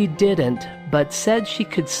 She didn't, but said she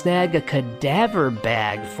could snag a cadaver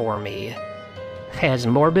bag for me. As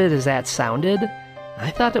morbid as that sounded, I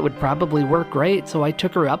thought it would probably work great, so I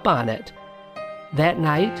took her up on it. That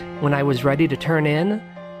night, when I was ready to turn in,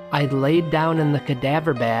 I laid down in the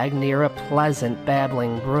cadaver bag near a pleasant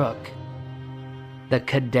babbling brook. The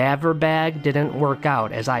cadaver bag didn't work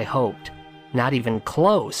out as I hoped. Not even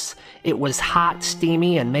close. It was hot,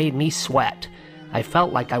 steamy, and made me sweat. I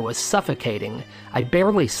felt like I was suffocating. I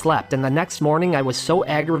barely slept, and the next morning I was so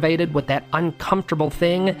aggravated with that uncomfortable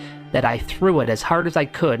thing that I threw it as hard as I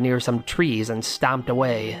could near some trees and stomped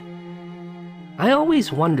away. I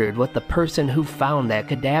always wondered what the person who found that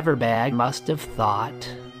cadaver bag must have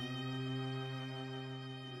thought.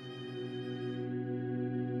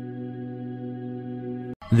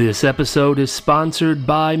 This episode is sponsored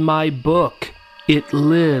by my book, It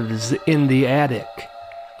Lives in the Attic,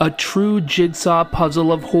 a true jigsaw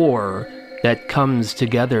puzzle of horror that comes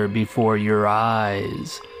together before your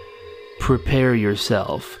eyes. Prepare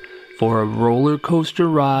yourself for a roller coaster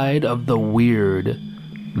ride of the weird,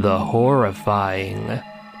 the horrifying,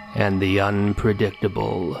 and the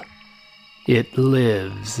unpredictable. It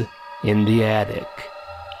Lives in the Attic.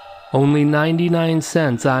 Only 99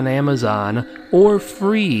 cents on Amazon, or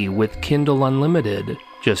free with Kindle Unlimited.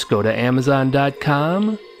 Just go to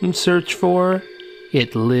Amazon.com and search for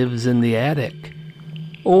It Lives in the Attic.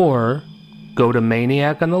 Or go to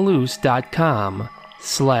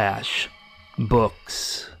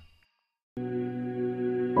maniacontheloose.com/books.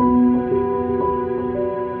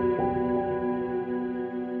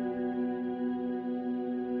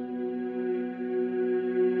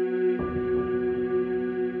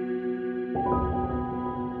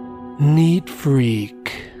 Neat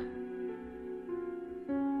freak.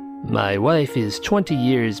 My wife is 20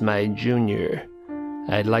 years my junior.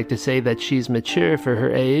 I'd like to say that she's mature for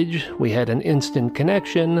her age, we had an instant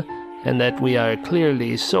connection, and that we are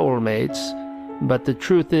clearly soulmates, but the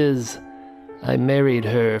truth is, I married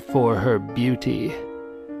her for her beauty.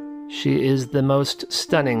 She is the most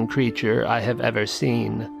stunning creature I have ever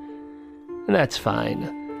seen. And that's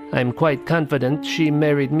fine. I'm quite confident she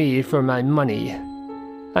married me for my money.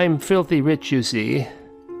 I'm filthy rich, you see.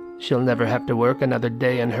 She'll never have to work another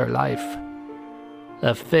day in her life.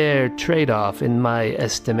 A fair trade-off in my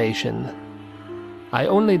estimation. I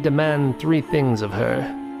only demand 3 things of her.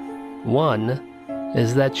 1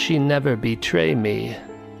 is that she never betray me.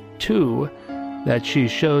 2, that she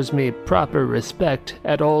shows me proper respect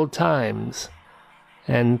at all times.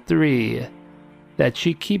 And 3, that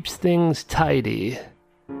she keeps things tidy.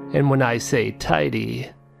 And when I say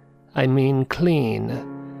tidy, I mean clean.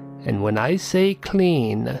 And when I say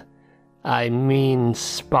clean, I mean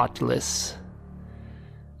spotless.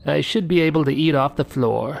 I should be able to eat off the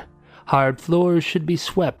floor. Hard floors should be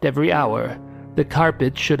swept every hour. The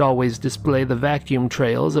carpet should always display the vacuum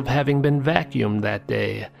trails of having been vacuumed that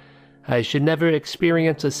day. I should never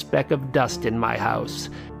experience a speck of dust in my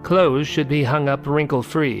house. Clothes should be hung up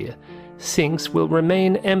wrinkle-free. Sinks will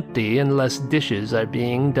remain empty unless dishes are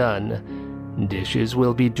being done. Dishes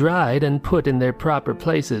will be dried and put in their proper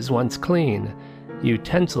places once clean.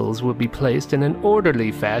 Utensils will be placed in an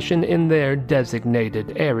orderly fashion in their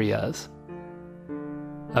designated areas.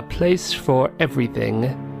 A place for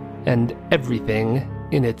everything, and everything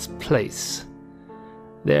in its place.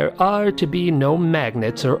 There are to be no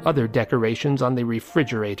magnets or other decorations on the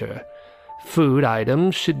refrigerator. Food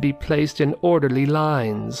items should be placed in orderly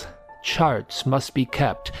lines. charts must be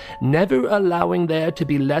kept, never allowing there to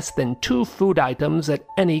be less than 2 food items at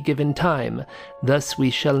any given time. Thus we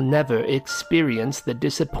shall never experience the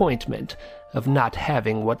disappointment of not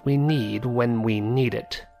having what we need when we need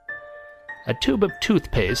it. A tube of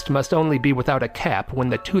toothpaste must only be without a cap when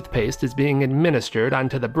the toothpaste is being administered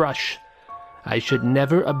onto the brush. I should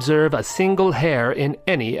never observe a single hair in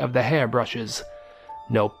any of the hairbrushes.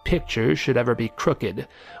 No picture should ever be crooked.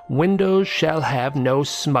 Windows shall have no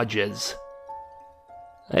smudges.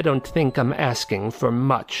 I don't think I'm asking for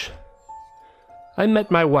much. I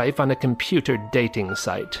met my wife on a computer dating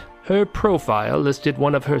site. Her profile listed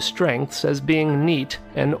one of her strengths as being neat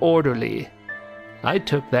and orderly. I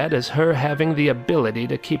took that as her having the ability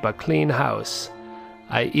to keep a clean house.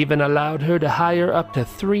 I even allowed her to hire up to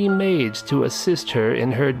 3 maids to assist her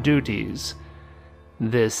in her duties.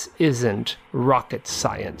 This isn't rocket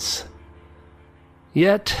science.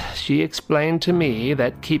 Yet, she explained to me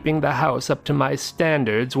that keeping the house up to my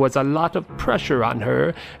standards was a lot of pressure on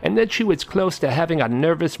her and that she was close to having a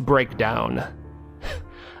nervous breakdown.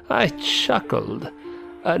 I chuckled.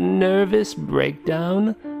 A nervous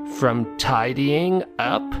breakdown? From tidying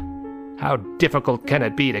up? How difficult can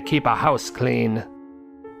it be to keep a house clean?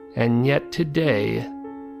 And yet today,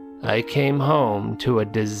 I came home to a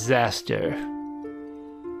disaster.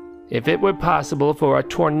 If it were possible for a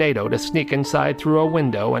tornado to sneak inside through a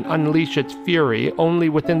window and unleash its fury only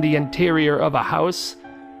within the interior of a house,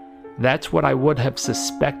 that's what I would have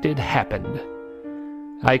suspected happened.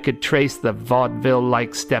 I could trace the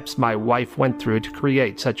vaudeville-like steps my wife went through to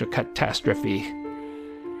create such a catastrophe.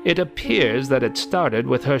 It appears that it started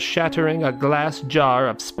with her shattering a glass jar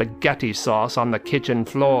of spaghetti sauce on the kitchen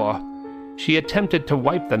floor. She attempted to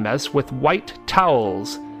wipe the mess with white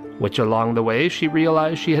towels, which along the way she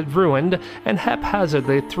realized she had ruined and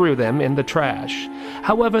haphazardly threw them in the trash.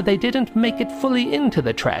 However, they didn't make it fully into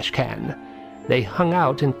the trash can. They hung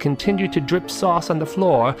out and continued to drip sauce on the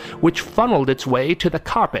floor, which funneled its way to the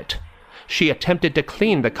carpet. She attempted to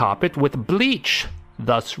clean the carpet with bleach,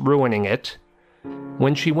 thus ruining it.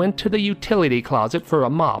 When she went to the utility closet for a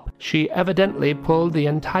mop, she evidently pulled the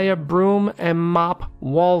entire broom and mop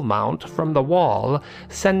wall mount from the wall,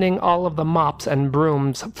 sending all of the mops and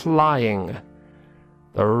brooms flying.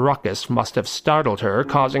 The ruckus must have startled her,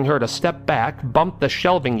 causing her to step back, bump the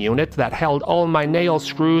shelving unit that held all my nail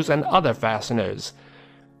screws and other fasteners.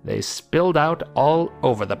 They spilled out all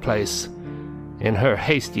over the place. In her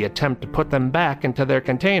hasty attempt to put them back into their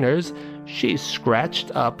containers, she scratched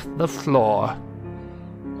up the floor.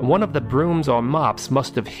 One of the brooms or mops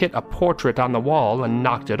must have hit a portrait on the wall and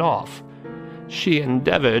knocked it off. She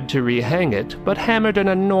endeavored to rehang it, but hammered an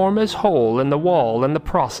enormous hole in the wall in the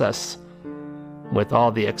process. With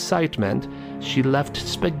all the excitement, she left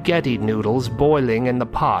spaghetti noodles boiling in the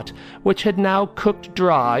pot, which had now cooked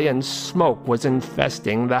dry and smoke was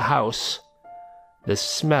infesting the house. The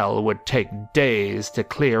smell would take days to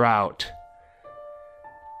clear out.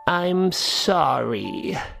 "I'm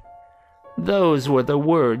sorry." Those were the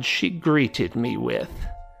words she greeted me with.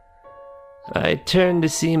 I turned to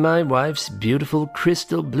see my wife's beautiful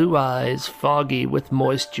crystal blue eyes foggy with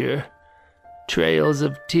moisture. Trails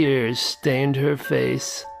of tears stained her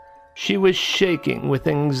face. She was shaking with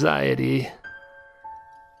anxiety.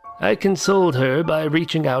 I consoled her by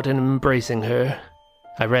reaching out and embracing her.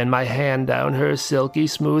 I ran my hand down her silky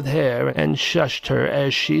smooth hair and shushed her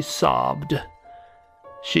as she sobbed.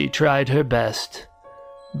 She tried her best,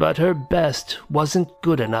 but her best wasn't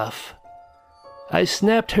good enough. I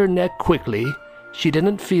snapped her neck quickly. She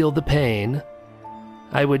didn't feel the pain.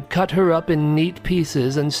 I would cut her up in neat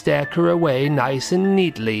pieces and stack her away nice and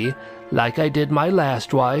neatly, like I did my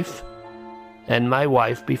last wife, and my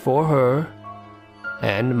wife before her,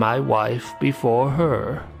 and my wife before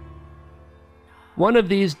her. One of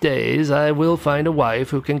these days I will find a wife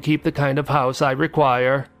who can keep the kind of house I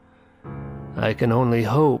require. I can only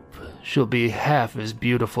hope she'll be half as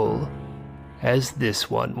beautiful as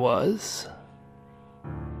this one was.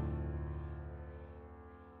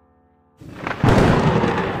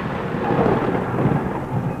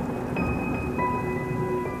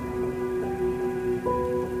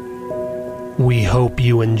 We hope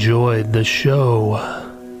you enjoyed the show.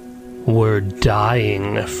 We're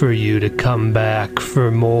dying for you to come back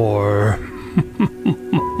for more.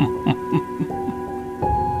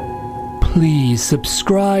 Please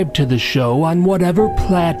subscribe to the show on whatever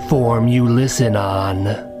platform you listen on.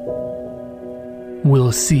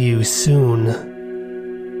 We'll see you soon.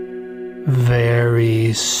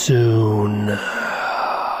 Very soon.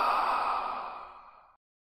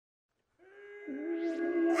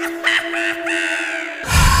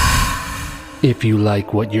 If you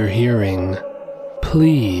like what you're hearing,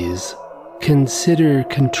 please consider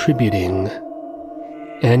contributing.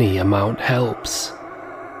 Any amount helps.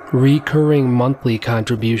 Recurring monthly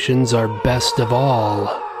contributions are best of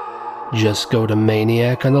all. Just go to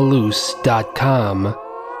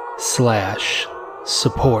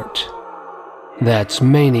maniacontheloose.com/support. That's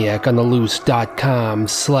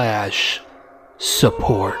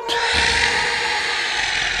maniacontheloose.com/support.